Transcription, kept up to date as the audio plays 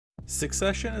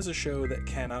Succession is a show that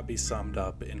cannot be summed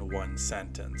up in one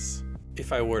sentence.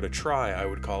 If I were to try, I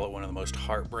would call it one of the most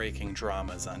heartbreaking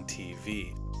dramas on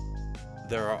TV.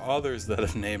 There are others that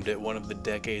have named it one of the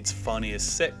decade's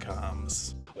funniest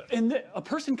sitcoms. And a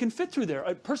person can fit through there.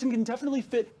 A person can definitely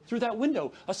fit through that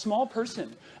window. A small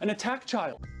person, an attack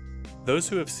child. Those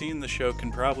who have seen the show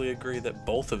can probably agree that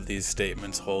both of these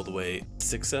statements hold weight.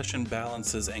 Succession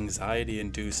balances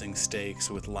anxiety-inducing stakes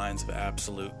with lines of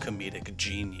absolute comedic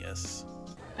genius.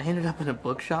 I ended up in a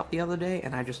bookshop the other day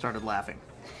and I just started laughing.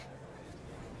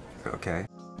 Okay.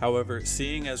 However,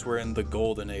 seeing as we're in the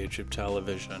golden age of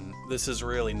television, this is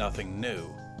really nothing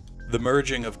new. The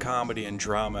merging of comedy and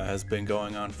drama has been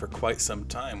going on for quite some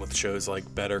time with shows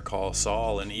like Better Call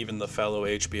Saul and even the fellow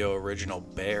HBO original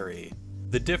Barry.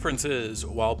 The difference is,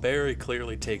 while Barry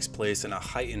clearly takes place in a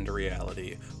heightened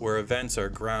reality, where events are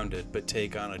grounded but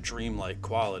take on a dreamlike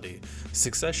quality,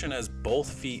 Succession has both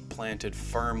feet planted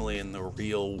firmly in the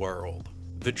real world.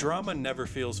 The drama never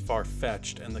feels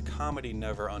far-fetched, and the comedy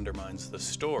never undermines the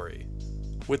story.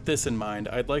 With this in mind,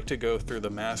 I'd like to go through the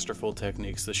masterful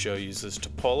techniques the show uses to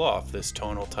pull off this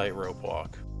tonal tightrope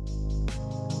walk.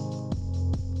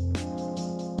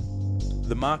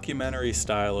 The mockumentary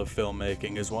style of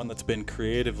filmmaking is one that's been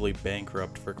creatively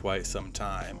bankrupt for quite some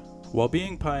time. While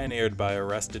being pioneered by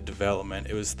Arrested Development,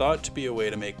 it was thought to be a way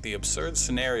to make the absurd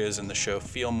scenarios in the show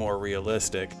feel more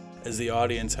realistic, as the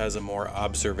audience has a more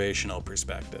observational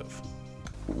perspective.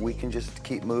 We can just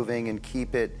keep moving and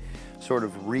keep it sort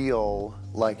of real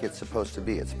like it's supposed to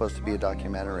be. It's supposed to be a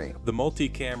documentary. The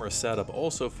multi-camera setup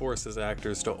also forces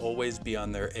actors to always be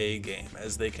on their A game,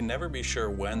 as they can never be sure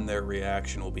when their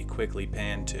reaction will be quickly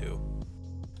panned to.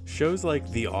 Shows like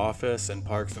The Office and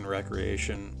Parks and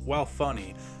Recreation, while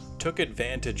funny, took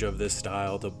advantage of this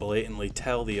style to blatantly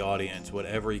tell the audience what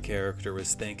every character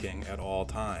was thinking at all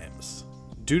times.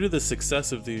 Due to the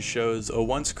success of these shows, a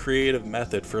once creative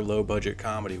method for low-budget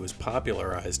comedy was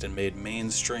popularized and made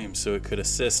mainstream so it could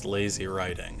assist lazy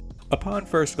writing. Upon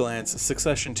first glance,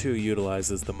 Succession 2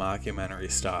 utilizes the mockumentary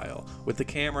style, with the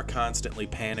camera constantly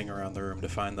panning around the room to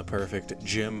find the perfect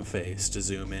Jim face to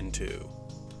zoom into.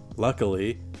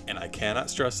 Luckily, and I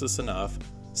cannot stress this enough,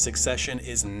 Succession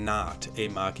is not a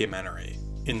mockumentary.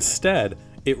 Instead,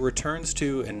 it returns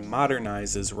to and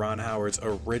modernizes Ron Howard's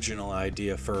original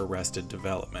idea for Arrested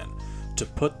Development, to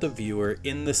put the viewer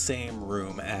in the same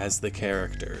room as the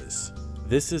characters.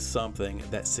 This is something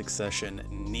that Succession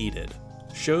needed.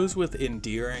 Shows with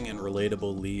endearing and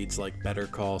relatable leads like Better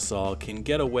Call Saul can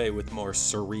get away with more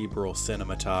cerebral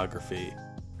cinematography,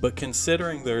 but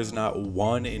considering there's not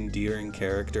one endearing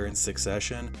character in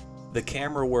Succession, the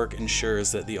camera work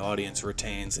ensures that the audience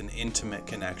retains an intimate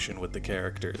connection with the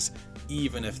characters,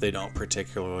 even if they don't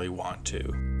particularly want to.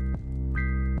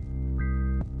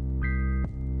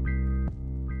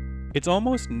 It's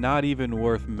almost not even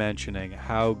worth mentioning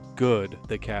how good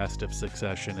the cast of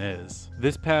Succession is.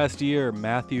 This past year,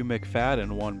 Matthew McFadden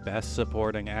won Best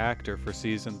Supporting Actor for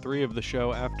Season 3 of the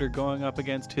show after going up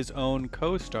against his own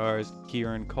co-stars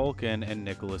Kieran Culkin and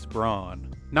Nicholas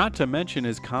Braun. Not to mention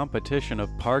his competition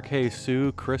of Park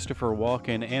Hae-soo, Christopher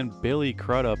Walken, and Billy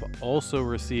Crudup also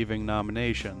receiving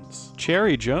nominations.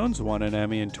 Cherry Jones won an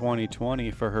Emmy in 2020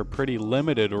 for her pretty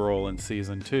limited role in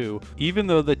Season 2, even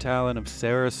though the talent of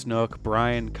Sarah Snook,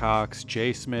 Brian Cox,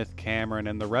 J. Smith Cameron,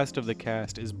 and the rest of the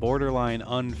cast is borderline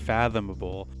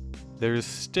unfathomable. There's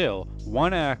still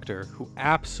one actor who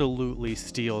absolutely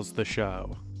steals the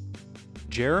show.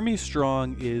 Jeremy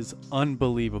Strong is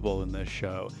unbelievable in this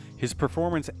show. His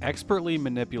performance expertly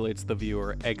manipulates the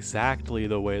viewer exactly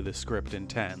the way the script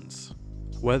intends.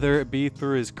 Whether it be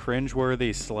through his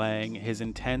cringeworthy slang, his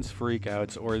intense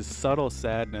freakouts, or his subtle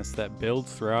sadness that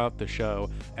builds throughout the show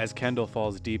as Kendall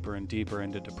falls deeper and deeper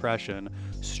into depression,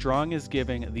 Strong is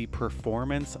giving the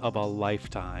performance of a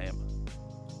lifetime.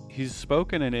 He's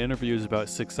spoken in interviews about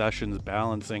Succession's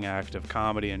balancing act of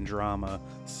comedy and drama,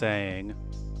 saying,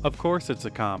 "Of course it's a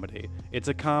comedy. It's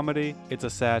a comedy, it's a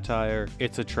satire,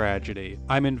 it's a tragedy.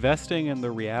 I'm investing in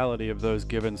the reality of those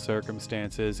given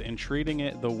circumstances and treating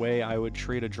it the way I would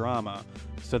treat a drama,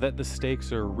 so that the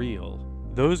stakes are real.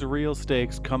 Those real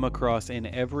stakes come across in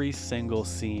every single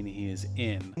scene he is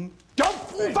in." Don't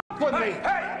fuck with me!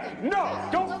 Hey! No!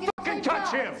 Don't fucking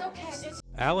touch him!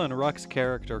 Alan Ruck's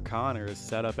character Connor is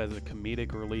set up as a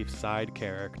comedic relief side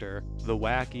character, the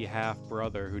wacky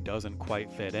half-brother who doesn't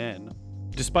quite fit in.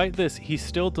 Despite this, he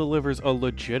still delivers a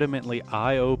legitimately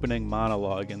eye-opening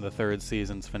monologue in the third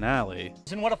season's finale.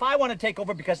 And what if I want to take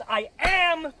over because I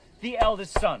am the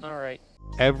eldest son? All right.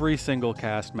 Every single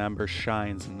cast member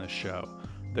shines in this show.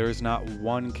 There is not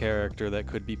one character that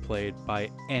could be played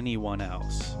by anyone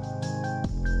else.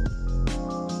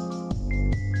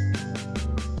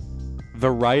 The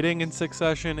writing in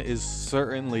Succession is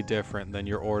certainly different than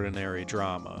your ordinary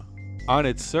drama. On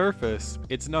its surface,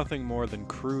 it's nothing more than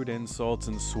crude insults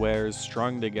and swears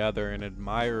strung together in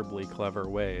admirably clever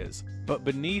ways. But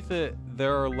beneath it,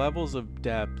 there are levels of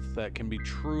depth that can be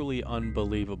truly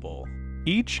unbelievable.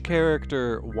 Each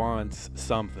character wants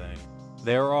something.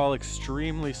 They are all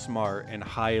extremely smart and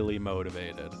highly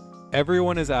motivated.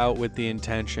 Everyone is out with the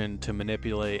intention to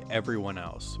manipulate everyone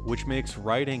else, which makes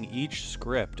writing each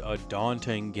script a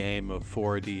daunting game of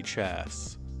 4D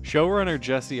chess. Showrunner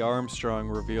Jesse Armstrong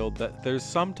revealed that there's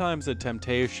sometimes a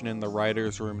temptation in the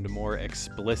writer's room to more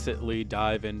explicitly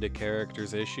dive into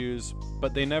characters' issues,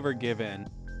 but they never give in,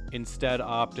 instead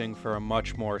opting for a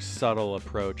much more subtle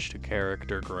approach to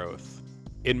character growth.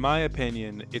 In my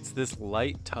opinion, it's this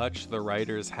light touch the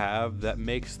writers have that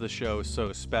makes the show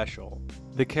so special.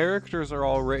 The characters are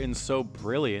all written so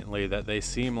brilliantly that they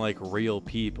seem like real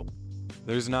people.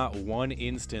 There's not one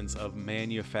instance of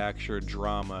manufactured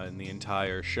drama in the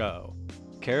entire show.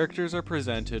 Characters are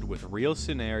presented with real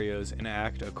scenarios and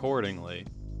act accordingly.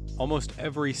 Almost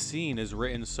every scene is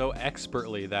written so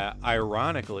expertly that,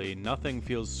 ironically, nothing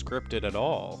feels scripted at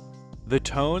all. The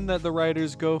tone that the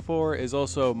writers go for is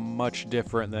also much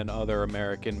different than other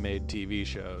American-made TV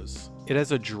shows. It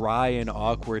has a dry and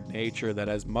awkward nature that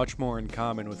has much more in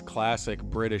common with classic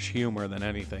British humor than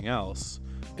anything else.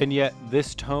 And yet,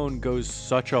 this tone goes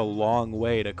such a long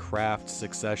way to craft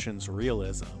Succession's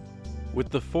realism.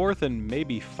 With the fourth and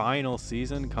maybe final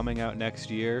season coming out next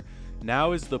year,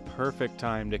 now is the perfect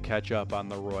time to catch up on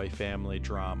the Roy family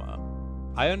drama.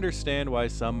 I understand why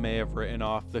some may have written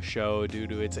off the show due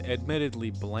to its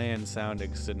admittedly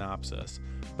bland-sounding synopsis,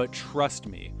 but trust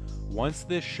me, once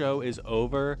this show is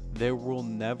over, there will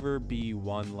never be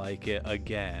one like it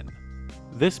again.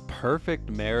 This perfect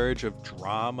marriage of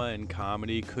drama and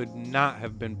comedy could not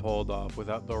have been pulled off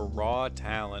without the raw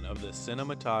talent of the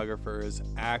cinematographers,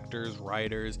 actors,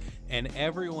 writers, and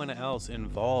everyone else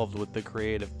involved with the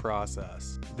creative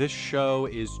process. This show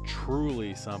is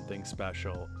truly something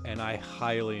special, and I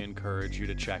highly encourage you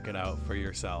to check it out for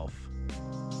yourself.